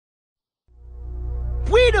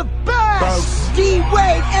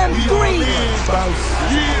D-Wade M3. It's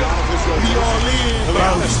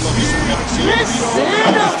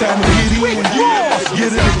time to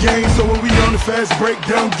get in the game. So when we on the fast break,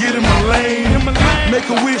 don't get in my lane. Make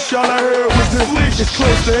a wish, all I heard was the it's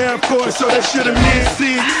close to half court, so that should've meant 6.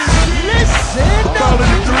 Call it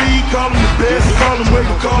a 3, call him the best, call him wave,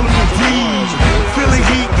 call him the D. Feeling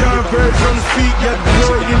heat, Converse on his feet, got the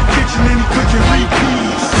boy in the kitchen and he cooking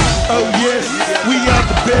repeats. Oh yes, we are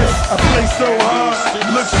the best. I play so hard,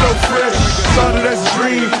 look so fresh. Started as a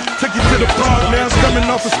dream, took it to the park. Now it's coming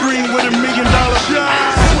off the screen with $1 million shot.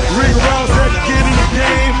 Rick Ross had to get in the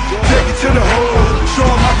game, take it to the hole, show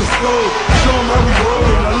him how to score, show him how we roll.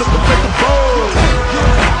 I look up at the ball,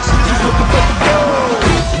 just look up at the ball.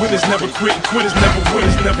 Winners never quit, quitters never win,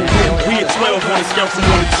 never win. We at 12 on the scout from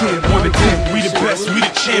 1 to 10, 1 to 10. We the best, we the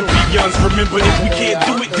champions. Remember, if we can't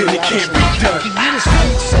do it, then it can't be done.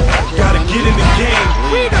 Gotta get in the game.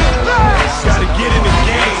 We the best. Gotta get in the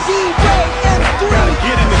game. D-Wade M3. Gotta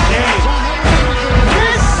get in the game.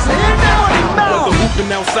 Whether hooping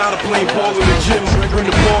outside or playing ball in the gym, bring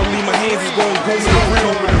the ball, leave my hands is going go in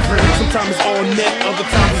the rim. Sometimes it's all net, other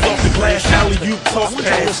times it's off the glass. Alley-oop, toss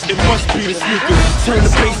pass. It must be the sneakers. Turn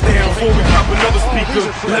the bass down before we pop another speaker.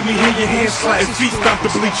 Let me hear your hands slap and feet stop the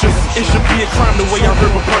bleachers. It should be a crime the way I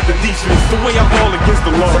rip apart the defense, the way I ball against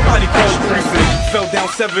the law. Somebody call the precinct. Fell down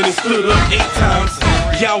 7 and stood up 8 times.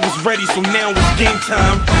 Y'all was ready, so now it's game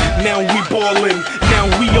time. Now we ballin', now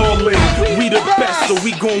we all in. We the best, so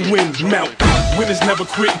we gon' win. Mount. Winners never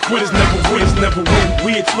quit, quitters never win, never win.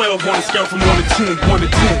 We at 12 on the scout from 1 to 10, 1 to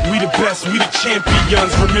 10. We the best, we the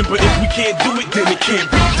champions. Remember, if we can't do it, then it can't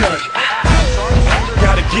be done.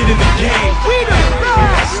 Gotta get in the game. We the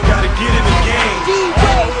best. Gotta get in the game.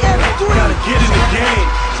 D-Wade M3. Gotta get in the game.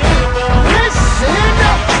 Listen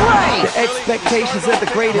up, Trey. The expectations of the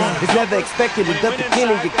greatest is never expected at the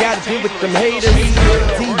beginning. You gotta deal with them haters.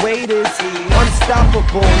 D-Wade is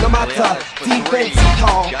unstoppable, no matter defense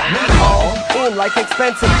call. We all in like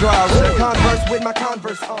expensive draws. Converse with my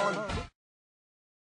Converse on.